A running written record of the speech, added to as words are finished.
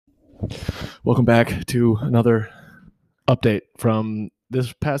Welcome back to another update from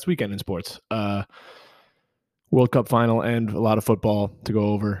this past weekend in sports. World Cup final and a lot of football to go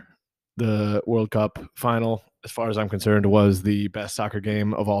over. The World Cup final, as far as I'm concerned, was the best soccer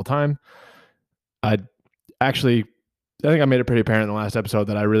game of all time. I think I made it pretty apparent in the last episode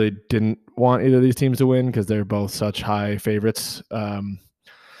that I really didn't want either of these teams to win because they're both such high favorites.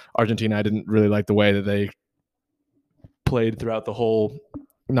 Argentina, I didn't really like the way that they played throughout the whole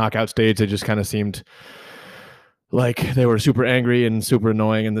knockout stage. They just kind of seemed like they were super angry and super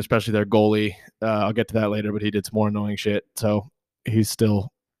annoying, and especially their goalie. I'll get to that later, but he did some more annoying shit. So he's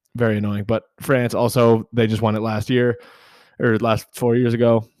still very annoying. But France also, they just won it last 4 years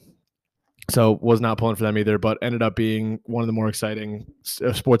ago. So was not pulling for them either, but ended up being one of the more exciting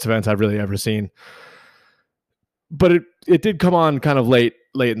sports events I've really ever seen. But it did come on kind of late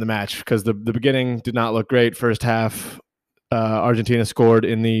in the match because the beginning did not look great. First half, Argentina scored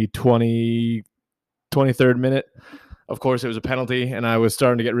in the 23rd minute. Of course, it was a penalty, and I was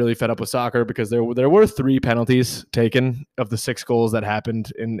starting to get really fed up with soccer because there were 3 penalties taken of the 6 goals that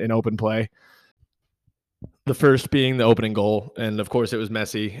happened in open play. The first being the opening goal, and of course it was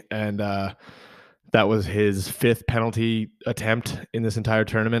Messi, and that was his 5th penalty attempt in this entire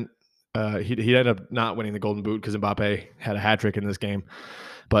tournament. He ended up not winning the Golden Boot because Mbappe had a hat trick in this game,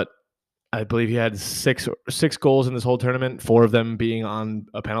 but I believe he had six goals in this whole tournament, 4 of them being on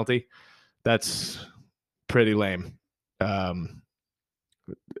a penalty. That's pretty lame. I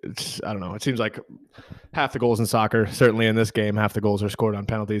don't know. It seems like half the goals in soccer, certainly in this game, half the goals are scored on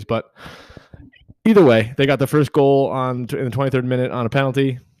penalties. But either way, they got the first goal in the 23rd minute on a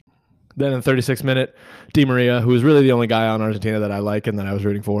penalty. Then in the 36th minute, Di Maria, who is really the only guy on Argentina that I like and that I was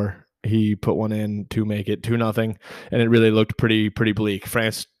rooting for, he put one in to make it 2-0, and it really looked pretty bleak.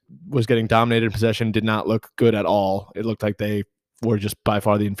 France was getting dominated in possession, did not look good at all. It looked like they were just by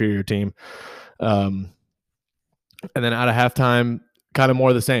far the inferior team. And then out of halftime, kind of more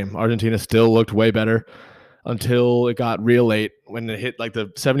of the same. Argentina still looked way better until it got real late. When it hit like the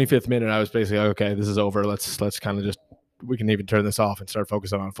 75th minute, I was basically like, okay, this is over. Let's kind of we can even turn this off and start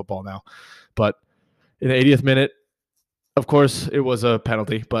focusing on football now. But in the 80th minute, of course, it was a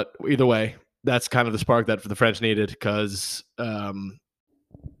penalty. But either way, that's kind of the spark that the French needed because that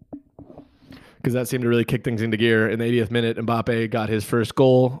seemed to really kick things into gear. In the 80th minute, Mbappe got his first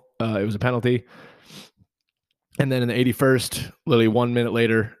goal. It was a penalty. And then in the 81st, literally 1 minute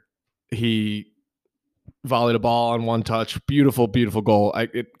later, he volleyed a ball on one touch. Beautiful, beautiful goal.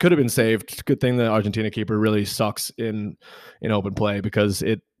 It could have been saved. Good thing the Argentina keeper really sucks in open play because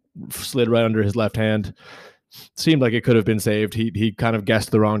it slid right under his left hand. Seemed like it could have been saved. He kind of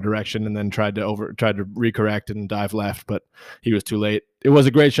guessed the wrong direction and then tried to recorrect and dive left, but he was too late. It was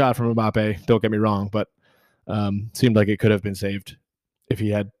a great shot from Mbappe. Don't get me wrong, but seemed like it could have been saved if he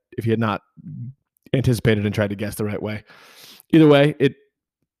had not anticipated and tried to guess the right way. Either way, it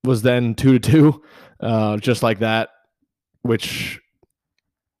was then 2-2, just like that, which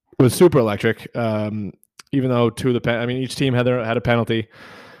was super electric. Even though each team had a penalty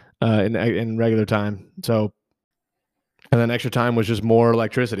in regular time. So, and then extra time was just more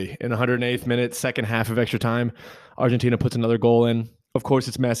electricity. In the 108th minute, second half of extra time, Argentina puts another goal in. Of course,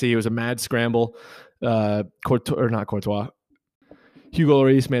 it's Messi. It was a mad scramble. Not Courtois. Hugo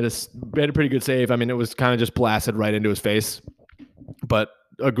Lloris made a pretty good save. I mean, it was kind of just blasted right into his face, but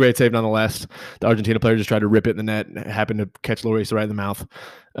a great save nonetheless. The Argentina player just tried to rip it in the net and happened to catch Lloris right in the mouth.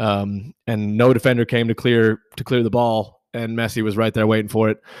 And no defender came to clear the ball, and Messi was right there waiting for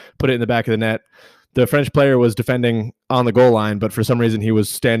it, put it in the back of the net. The French player was defending on the goal line, but for some reason he was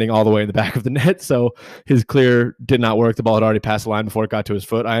standing all the way in the back of the net, so his clear did not work. The ball had already passed the line before it got to his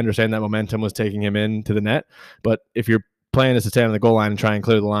foot. I understand that momentum was taking him into the net, but if your plan is to stand on the goal line and try and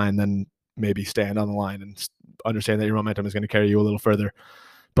clear the line, then maybe stand on the line and understand that your momentum is going to carry you a little further.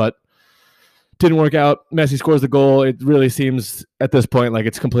 But didn't work out. Messi scores the goal. It really seems at this point like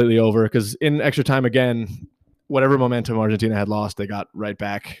it's completely over because in extra time again, whatever momentum Argentina had lost, they got right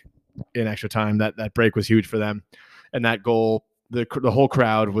back in extra time. That break was huge for them. And that goal, the whole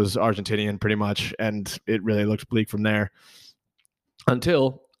crowd was Argentinian pretty much, and it really looked bleak from there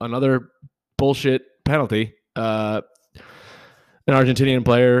until another bullshit penalty. A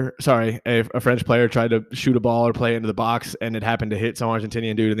French player tried to shoot a ball or play into the box, and it happened to hit some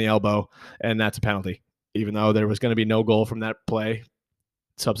Argentinian dude in the elbow, and that's a penalty, even though there was going to be no goal from that play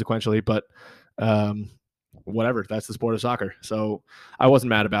subsequently. But whatever, that's the sport of soccer. So I wasn't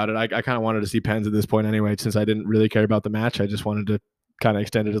mad about it. I kind of wanted to see pens at this point anyway, since I didn't really care about the match. I just wanted to kind of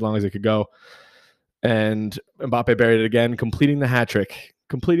extend it as long as it could go. And Mbappe buried it again, completing the hat trick.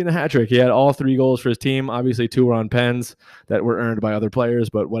 completing the hat trick. He had all 3 goals for his team. Obviously, 2 were on pens that were earned by other players,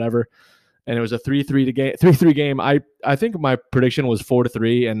 but whatever. And it was a 3-3 game. I think my prediction was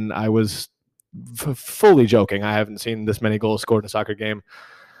 4-3, and I was fully joking. I haven't seen this many goals scored in a soccer game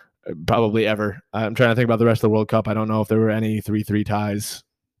probably ever. I'm trying to think about the rest of the World Cup. I don't know if there were any 3-3 ties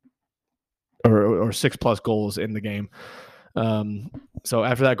or 6+ goals in the game. So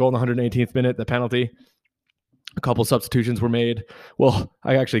after that goal in the 118th minute, the penalty, a couple substitutions were made. Well,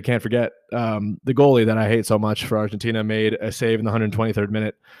 I actually can't forget the goalie that I hate so much for Argentina made a save in the 123rd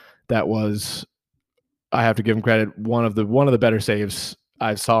minute. That was, I have to give him credit, one of the better saves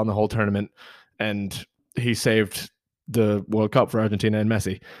I saw in the whole tournament, and he saved the World Cup for Argentina and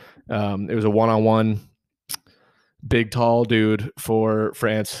Messi. It was a one-on-one, big tall dude for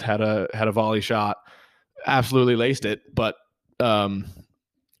France had a volley shot, absolutely laced it, but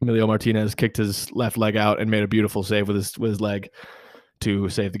Emilio Martinez kicked his left leg out and made a beautiful save with his leg to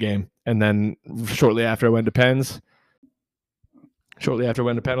save the game. And then shortly after, I went to pens. Shortly after,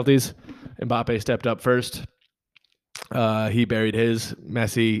 went to penalties. Mbappe stepped up first. He buried his.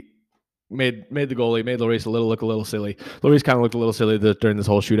 Messi made the goalie, made Lloris look a little silly. Lloris kind of looked a little silly during this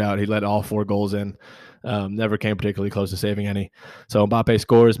whole shootout. He let all 4 goals in. Never came particularly close to saving any. So Mbappe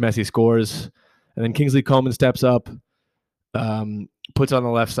scores, Messi scores, and then Kingsley Coman steps up, puts on the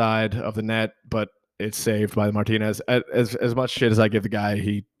left side of the net, but it's saved by Martinez. As much shit as I give the guy,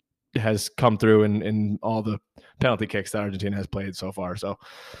 he has come through in all the penalty kicks that Argentina has played so far. So,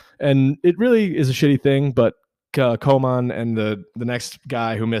 and it really is a shitty thing, but Coman and the next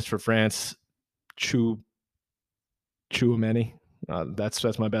guy who missed for France, Tchouameni,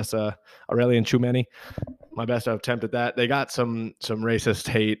 that's my best, Aurelien Tchouameni, my best attempt at that. They got some racist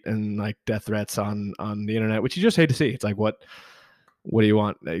hate and like death threats on the internet, which you just hate to see. It's like, what do you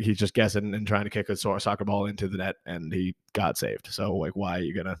want? He's just guessing and trying to kick a soccer ball into the net, and he got saved. So like, why are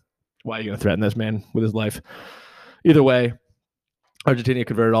you gonna threaten this man with his life? Either way, Argentina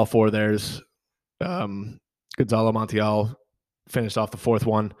converted all 4 of theirs. Gonzalo Montiel finished off the 4th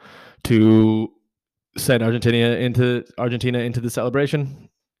one to send Argentina into the celebration,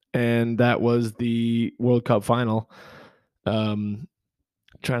 and that was the World Cup final. Trying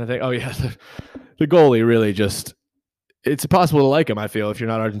to think. Oh yeah, the goalie really just. It's impossible to like him, I feel, if you're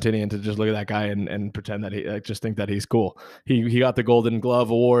not Argentinian, to just look at that guy and pretend that he just think that he's cool. He got the Golden Glove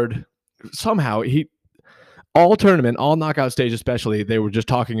award somehow. All tournament, all knockout stage especially, they were just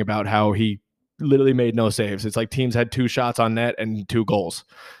talking about how he literally made no saves. It's like teams had 2 shots on net and 2 goals.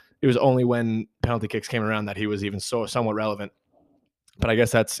 It was only when penalty kicks came around that he was even somewhat relevant. But I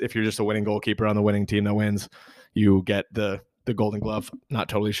guess that's, if you're just a winning goalkeeper on the winning team that wins, you get the Golden Glove. Not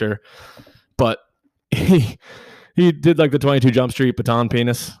totally sure, but he did like the 22 jump street baton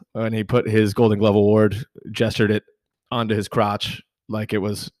penis, and he put his Golden Glove award, gestured it onto his crotch like it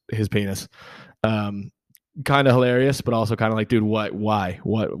was his penis. Kind of hilarious, but also kind of like, dude, what? Why?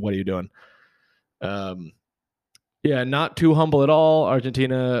 What are you doing? Yeah, not too humble at all.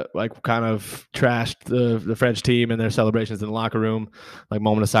 Argentina like kind of trashed the French team and their celebrations in the locker room, like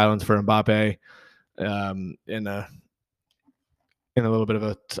moment of silence for Mbappe, in a little bit of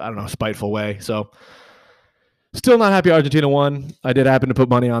a, I don't know, spiteful way. So still not happy Argentina won. I did happen to put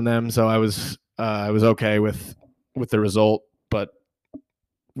money on them, so I was okay with the result, but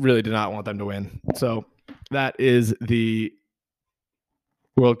really did not want them to win. So that is the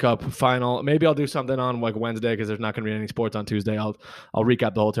World Cup final. Maybe I'll do something on like Wednesday because there's not going to be any sports on Tuesday. I'll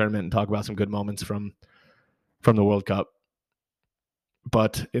recap the whole tournament and talk about some good moments from the World Cup.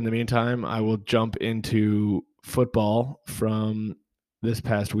 But in the meantime, I will jump into football from this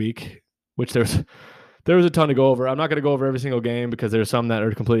past week, which there was a ton to go over. I'm not going to go over every single game because there's some that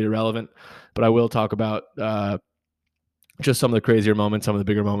are completely irrelevant, but I will talk about just some of the crazier moments, some of the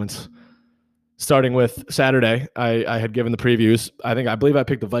bigger moments. Starting with Saturday, I had given the previews. I believe I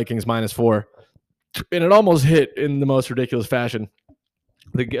picked the Vikings -4, and it almost hit in the most ridiculous fashion.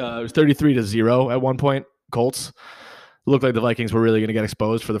 It was 33-0 at one point. Colts. It looked like the Vikings were really going to get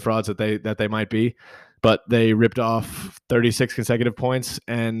exposed for the frauds that they might be, but they ripped off 36 consecutive points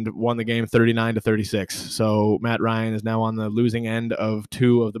and won the game 39-36. So Matt Ryan is now on the losing end of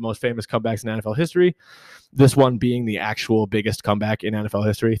 2 of the most famous comebacks in NFL history. This one being the actual biggest comeback in NFL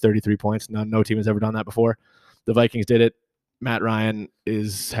history, 33 points. No team has ever done that before. The Vikings did it. Matt Ryan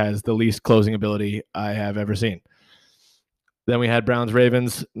has the least closing ability I have ever seen. Then we had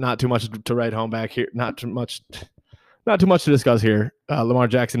Browns-Ravens. Not too much to write home back here. Not too much to discuss here. Lamar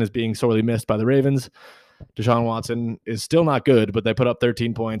Jackson is being sorely missed by the Ravens. Deshaun Watson is still not good, but they put up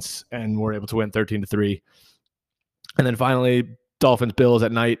 13 points and were able to win 13-3. And then finally, Dolphins-Bills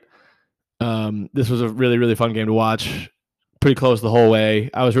at night. This was a really, really fun game to watch. pretty close the whole way.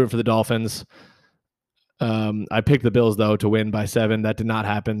 I was rooting for the Dolphins. I picked the Bills, though, to win by 7. That did not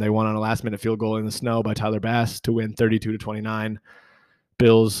happen. They won on a last-minute field goal in the snow by Tyler Bass to win 32-29.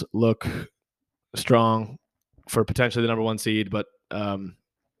 Bills look strong for potentially the number 1 seed, but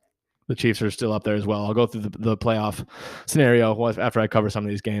the Chiefs are still up there as well. I'll go through the playoff scenario after I cover some of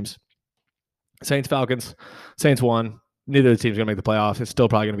these games. Saints-Falcons. Saints won. Neither of the teams are going to make the playoffs. It's still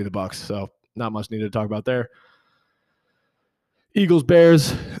probably going to be the Bucs, so not much needed to talk about there.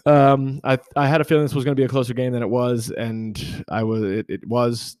 Eagles-Bears. I had a feeling this was going to be a closer game than it was, and it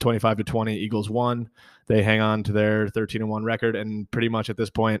was 25-20. Eagles won. They hang on to their 13-1 record, and pretty much at this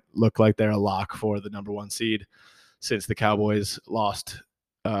point look like they're a lock for the number 1 seed since the Cowboys lost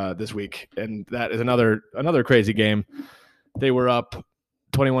this week. And that is another crazy game. They were up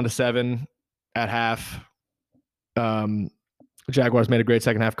 21-7 at half. Jaguars made a great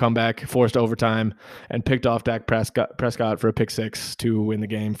second half comeback, forced overtime, and picked off Dak Prescott for a pick 6 to win the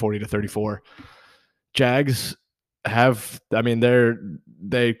game 40-34. Jags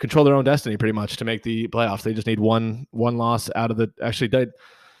they control their own destiny pretty much to make the playoffs. They just need one loss out of the. Actually,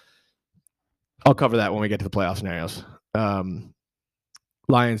 I'll cover that when we get to the playoff scenarios.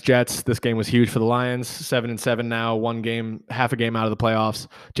 Lions Jets. This game was huge for the Lions. 7-7 now. Half a game out of the playoffs.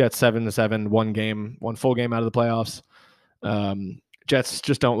 Jets 7-7. One full game out of the playoffs. Jets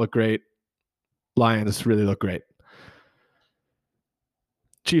just don't look great. Lions really look great.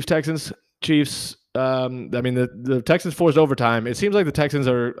 Chiefs Texans. Chiefs. The Texans forced overtime. It seems like the Texans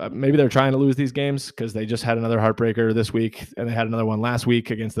are maybe they're trying to lose these games because they just had another heartbreaker this week and they had another one last week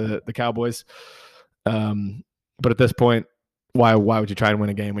against the Cowboys. But at this point, why would you try and win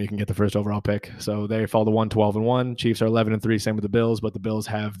a game when you can get the first overall pick? So they fall to 1-12-1. Chiefs are 11-3, same with the Bills, but the Bills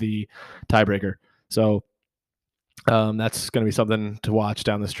have the tiebreaker. So that's going to be something to watch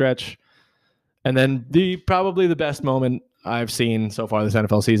down the stretch. And then probably the best moment I've seen so far this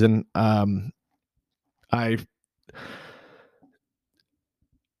NFL season. I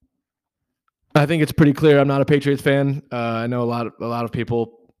think it's pretty clear I'm not a Patriots fan. I know a lot of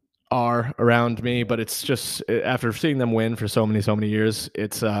people are around me, but it's just after seeing them win for so many years,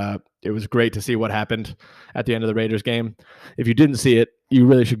 it was great to see what happened at the end of the Raiders game. If you didn't see it, you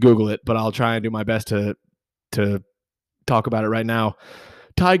really should Google it, but I'll try and do my best to talk about it right now.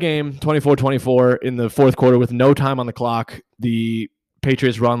 Tie game, 24-24 in the fourth quarter with no time on the clock. The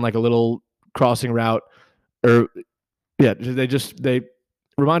Patriots run like a little crossing route, Ramondre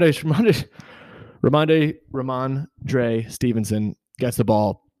Stevenson gets the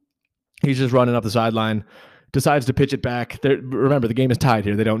ball. He's just running up the sideline, decides to pitch it back. Remember, the game is tied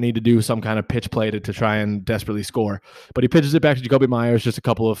here. They don't need to do some kind of pitch play to try and desperately score. But he pitches it back to Jakobi Meyers just a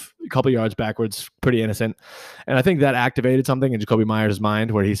couple yards backwards, pretty innocent. And I think that activated something in Jakobi Meyers' mind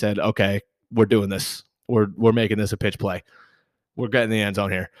where he said, okay, we're doing this. We're making this a pitch play. We're getting the end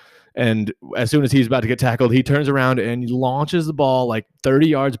zone here. And as soon as he's about to get tackled, he turns around and launches the ball like 30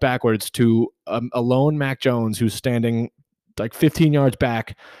 yards backwards to a lone Mac Jones who's standing like 15 yards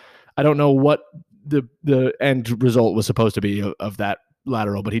back. I don't know what the end result was supposed to be of that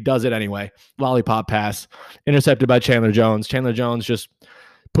lateral, but he does it anyway. Lollipop pass, intercepted by Chandler Jones. Chandler Jones just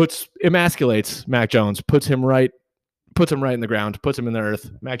emasculates Mac Jones, puts him right in the ground, puts him in the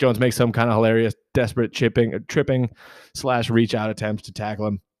earth. Mac Jones makes some kind of hilarious, desperate tripping / reach out attempt to tackle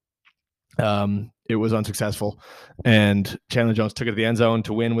him. It was unsuccessful, and Chandler Jones took it to the end zone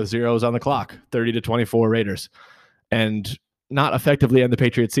to win with zeros on the clock, 30-24 Raiders, and not effectively end the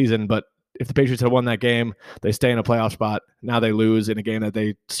Patriots season. But if the Patriots had won that game, they stay in a playoff spot. Now they lose in a game that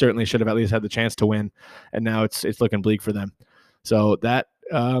they certainly should have at least had the chance to win, and now it's looking bleak for them. So that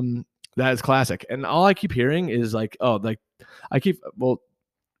is classic. And all I keep hearing is in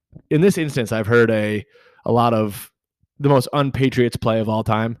this instance, I've heard a lot of the most un-Patriots play of all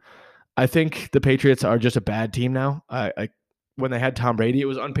time. I think the Patriots are just a bad team now. When they had Tom Brady, it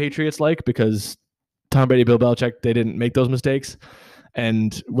was un-Patriots-like because Tom Brady, Bill Belichick, they didn't make those mistakes.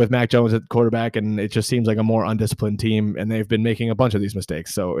 And with Mac Jones at quarterback, and it just seems like a more undisciplined team, and they've been making a bunch of these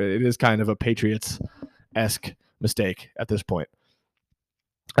mistakes. So it is kind of a Patriots-esque mistake at this point.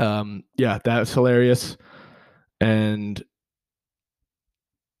 That's hilarious. And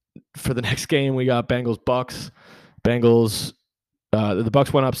for the next game, we got Bengals-Bucks. The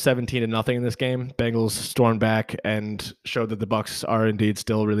Bucks went up 17-0 in this game. Bengals stormed back and showed that the Bucks are indeed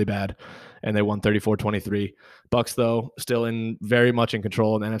still really bad, and they won 34-23. Bucks, though, still very much in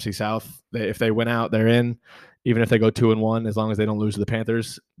control in the NFC South. If they win out, they're in. Even if they go 2-1, as long as they don't lose to the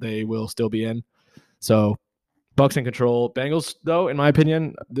Panthers, they will still be in. So Bucks in control. Bengals, though, in my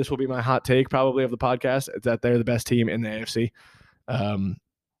opinion, this will be my hot take probably of the podcast, is that they're the best team in the AFC.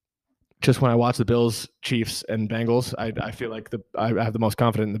 just when I watch the Bills, Chiefs, and Bengals, I feel like I have the most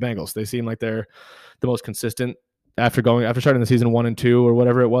confidence in the Bengals. They seem like they're the most consistent after starting the season 1-2 or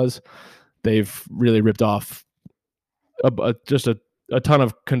whatever it was. They've really ripped off just a ton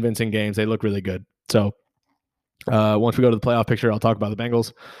of convincing games. They look really good. So once we go to the playoff picture, I'll talk about the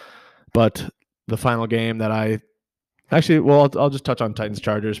Bengals. But the final game that I'll just touch on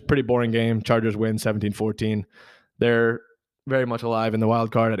Titans-Chargers. Pretty boring game. Chargers win 17-14. They're very much alive in the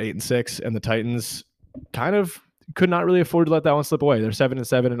wild card at 8-6, and the Titans kind of could not really afford to let that one slip away. They're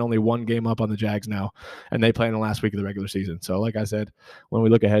 7-7 and only one game up on the Jags now, and they play in the last week of the regular season. So, like I said, when we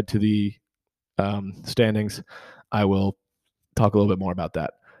look ahead to the standings, I will talk a little bit more about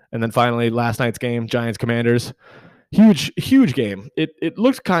that. And then finally, last night's game, Giants-Commanders. Huge game. It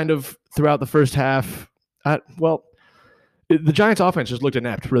looked kind of throughout the first half. The Giants' offense just looked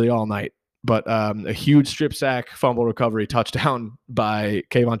inept really all night. But a huge strip sack, fumble recovery, touchdown by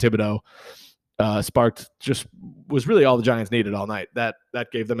Kayvon Thibodeau was really all the Giants needed all night. That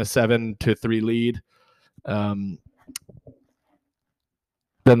gave them a 7-3 lead. Then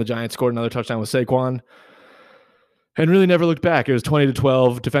the Giants scored another touchdown with Saquon, and really never looked back. It was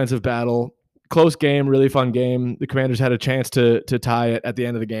 20-12 defensive battle, close game, really fun game. The Commanders had a chance to tie it at the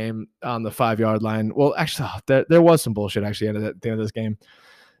end of the game on the 5-yard line. Well, actually, there was some bullshit actually at the end of this game.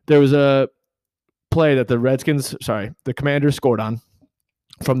 There was a play that the Commanders scored on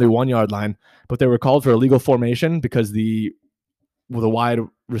from the 1-yard line, but they were called for illegal formation because the wide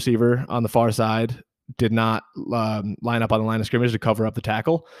receiver on the far side did not line up on the line of scrimmage to cover up the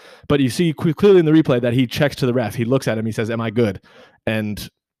tackle. But you see clearly in the replay that he checks to the ref. He looks at him. He says, "Am I good?" And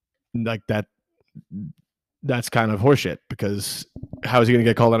like that's kind of horseshit, because how is he going to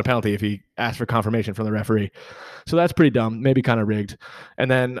get called on a penalty if he asks for confirmation from the referee? So that's pretty dumb, maybe kind of rigged.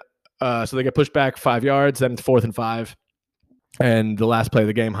 And then so they get pushed back 5 yards, then it's 4th and 5. And the last play of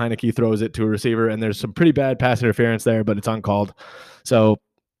the game, Heineke throws it to a receiver, and there's some pretty bad pass interference there, but it's uncalled. So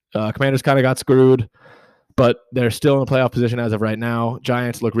Commanders kind of got screwed, but they're still in a playoff position as of right now.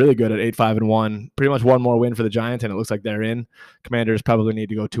 Giants look really good at 8-5-1. Pretty much one more win for the Giants, and it looks like they're in. Commanders probably need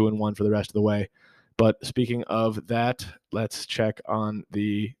to go 2-1 for the rest of the way. But speaking of that, let's check on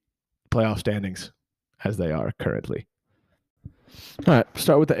the playoff standings as they are currently. All right,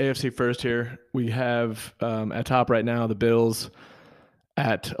 start with the AFC first here. We have at top right now the Bills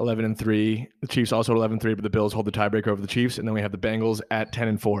at 11-3. The Chiefs also 11-3, but the Bills hold the tiebreaker over the Chiefs. And then we have the Bengals at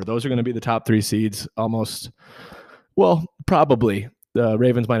 10-4. Those are going to be the top 3 seeds almost. Well, probably. The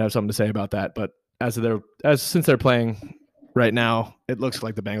Ravens might have something to say about that, but since they're playing right now, it looks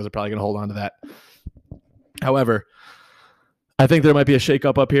like the Bengals are probably going to hold on to that. However, I think there might be a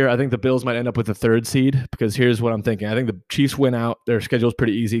shakeup up here. I think the Bills might end up with the 3rd seed, because here's what I'm thinking. I think the Chiefs win out. Their schedule is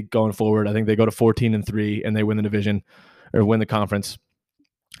pretty easy going forward. I think they go to 14-3 and they win the division or win the conference.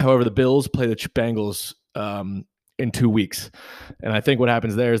 However, the Bills play the Bengals in 2 weeks. And I think what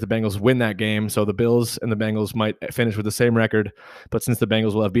happens there is the Bengals win that game. So the Bills and the Bengals might finish with the same record. But since the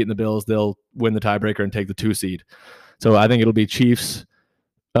Bengals will have beaten the Bills, they'll win the tiebreaker and take the 2 seed. So I think it'll be Chiefs,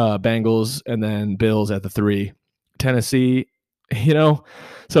 Bengals, and then Bills at the 3. Tennessee,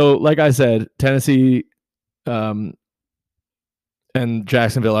 so like I said, Tennessee and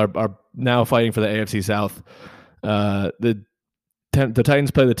Jacksonville are now fighting for the AFC South. The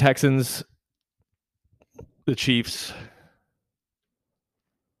Titans play the Texans, the Chiefs.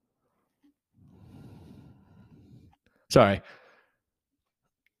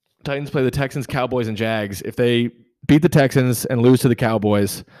 Titans play the Texans, Cowboys, and Jags. If they beat the Texans and lose to the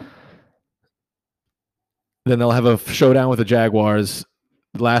Cowboys, then they'll have a showdown with the Jaguars,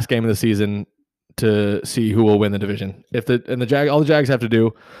 the last game of the season, to see who will win the division. All the Jags have to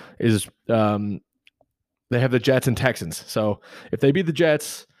do is they have the Jets and Texans. So if they beat the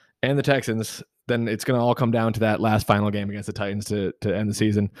Jets and the Texans, then it's going to all come down to that last final game against the Titans to end the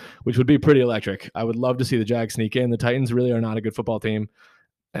season, which would be pretty electric. I would love to see the Jags sneak in. The Titans really are not a good football team.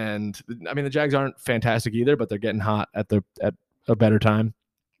 And I mean, the Jags aren't fantastic either, but they're getting hot at a better time.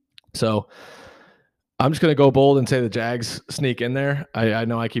 So I'm just going to go bold and say the Jags sneak in there. I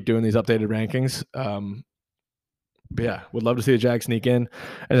know I keep doing these updated rankings. But yeah, would love to see the Jags sneak in.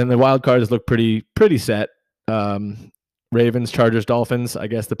 And then the wild cards look pretty set. Ravens, Chargers, Dolphins. I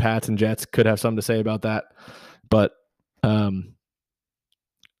guess the Pats and Jets could have something to say about that. But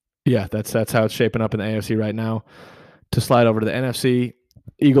yeah, that's how it's shaping up in the AFC right now. To slide over to the NFC,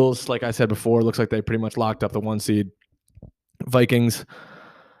 Eagles, like I said before, looks like they pretty much locked up the 1 seed. Vikings,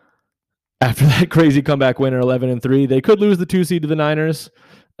 after that crazy comeback winner, 11-3, they could lose the 2 seed to the Niners.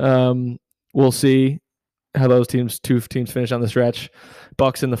 We'll see how those two teams finish on the stretch.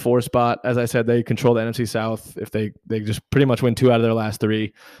 Bucks in the 4 spot. As I said, they control the NFC South. If they just pretty much win 2 out of their last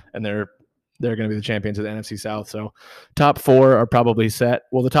 3, and they're they're going to be the champions of the NFC South. So top 4 are probably set.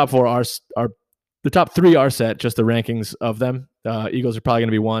 Well, the top 4 are the top 3 are set, just the rankings of them. Eagles are probably going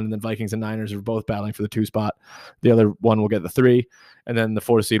to be 1, and then Vikings and Niners are both battling for the 2 spot. The other one will get the 3, and then the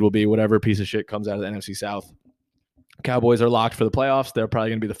 4 seed will be whatever piece of shit comes out of the NFC South. Cowboys are locked for the playoffs. They're probably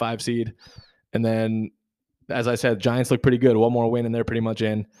going to be the 5 seed. And then, as I said, Giants look pretty good. One more win, and they're pretty much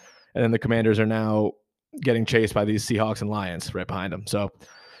in. And then the Commanders are now getting chased by these Seahawks and Lions right behind them. So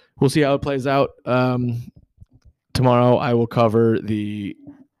we'll see how it plays out. Tomorrow I will cover the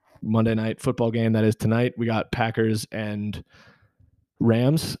Monday night football game that is tonight. We got Packers and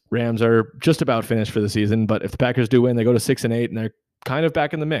Rams. Rams are just about finished for the season, but if the Packers do win, they go to 6-8, and they're kind of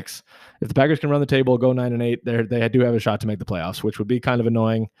back in the mix. If the Packers can run the table, go 9-8, they do have a shot to make the playoffs, which would be kind of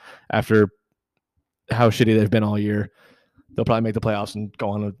annoying after how shitty they've been all year. They'll probably make the playoffs and go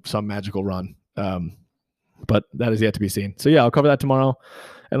on some magical run. But that is yet to be seen. So yeah, I'll cover that tomorrow.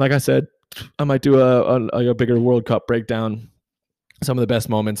 And like I said, I might do a bigger World Cup breakdown, some of the best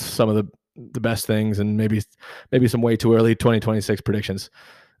moments, some of the best things, and maybe some way too early 2026 predictions.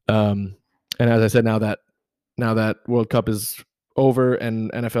 And as I said, now that World Cup is over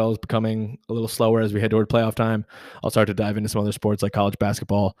and NFL is becoming a little slower as we head toward playoff time, I'll start to dive into some other sports like college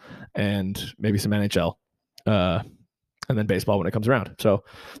basketball and maybe some NHL. And then baseball when it comes around. So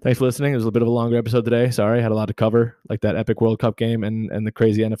thanks for listening. It was a bit of a longer episode today. Sorry, I had a lot to cover, like that epic World Cup game and the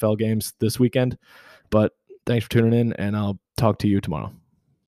crazy NFL games this weekend. But thanks for tuning in, and I'll talk to you tomorrow.